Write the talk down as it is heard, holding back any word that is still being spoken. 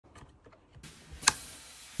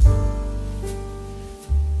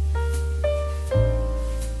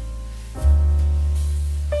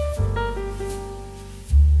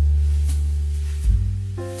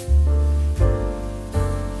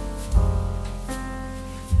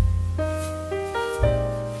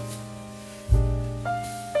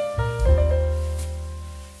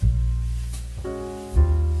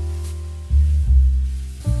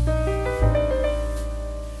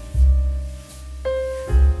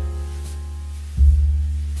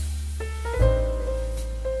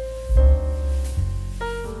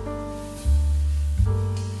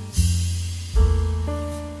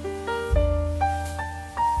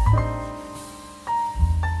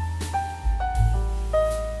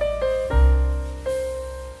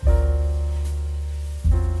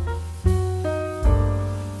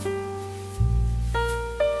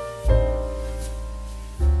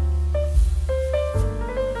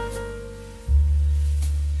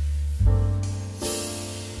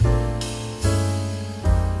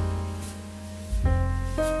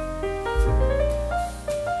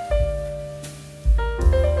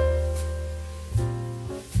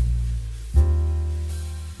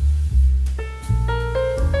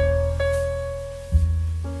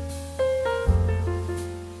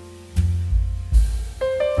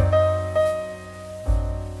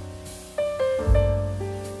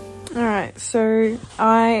So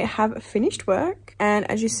I have finished work, and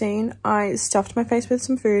as you've seen, I stuffed my face with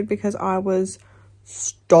some food because I was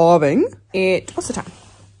starving. What's the time?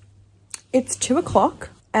 It's 2 o'clock,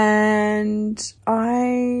 and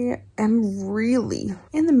I am really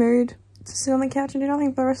in the mood to sit on the couch and do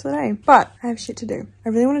nothing for the rest of the day. But I have shit to do. I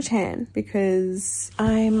really want to tan because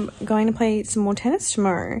I'm going to play some more tennis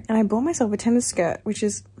tomorrow, and I bought myself a tennis skirt, which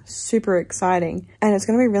is super exciting, and it's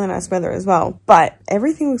going to be really nice weather as well. But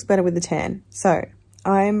everything looks better with the tan. So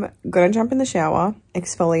I'm gonna jump in the shower,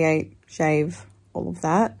 exfoliate, shave, all of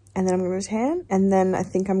that, and then I'm going to tan, and then I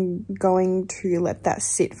think I'm going to let that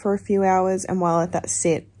sit for a few hours, and while I let that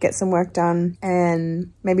sit, get some work done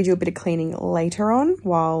and maybe do a bit of cleaning later on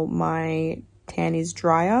while my tan is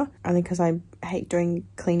drier, only because I hate doing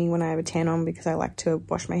cleaning when I have a tan on because I like to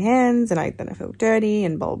wash my hands and then I feel dirty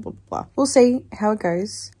and blah blah blah. We'll see how it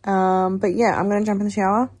goes. But yeah, I'm going to jump in the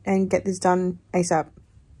shower and get this done ASAP.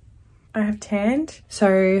 I have tanned,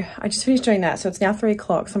 so I just finished doing that. So it's now 3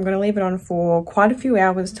 o'clock, so I'm going to leave it on for quite a few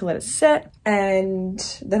hours to let it set, and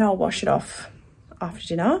then I'll wash it off after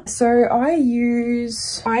dinner. So I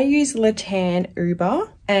use Le Tan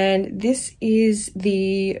Uber, and this is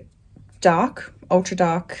the ultra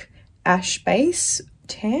dark ash base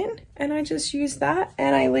tan, and I just use that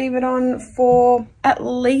and I leave it on for at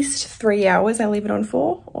least 3 hours. I leave it on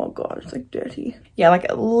for, oh god, it's like dirty. Yeah, like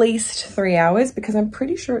at least 3 hours, because I'm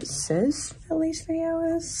pretty sure it says at least 3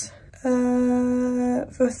 hours.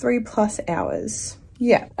 For 3+ hours.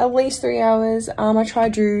 Yeah, at least 3 hours. I try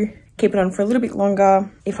to keep it on for a little bit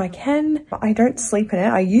longer if I can. I don't sleep in it.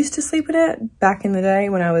 I used to sleep in it back in the day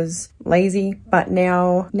when I was lazy, but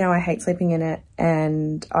now I hate sleeping in it,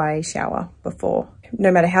 and I shower before. No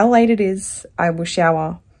matter how late it is, I will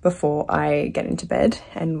shower before I get into bed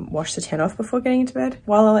and wash the tan off before getting into bed.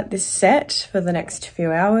 While I let this set for the next few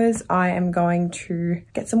hours, I am going to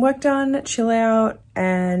get some work done, chill out,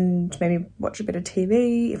 and maybe watch a bit of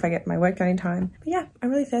TV if I get my work done in time. But yeah, I'm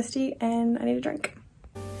really thirsty and I need a drink.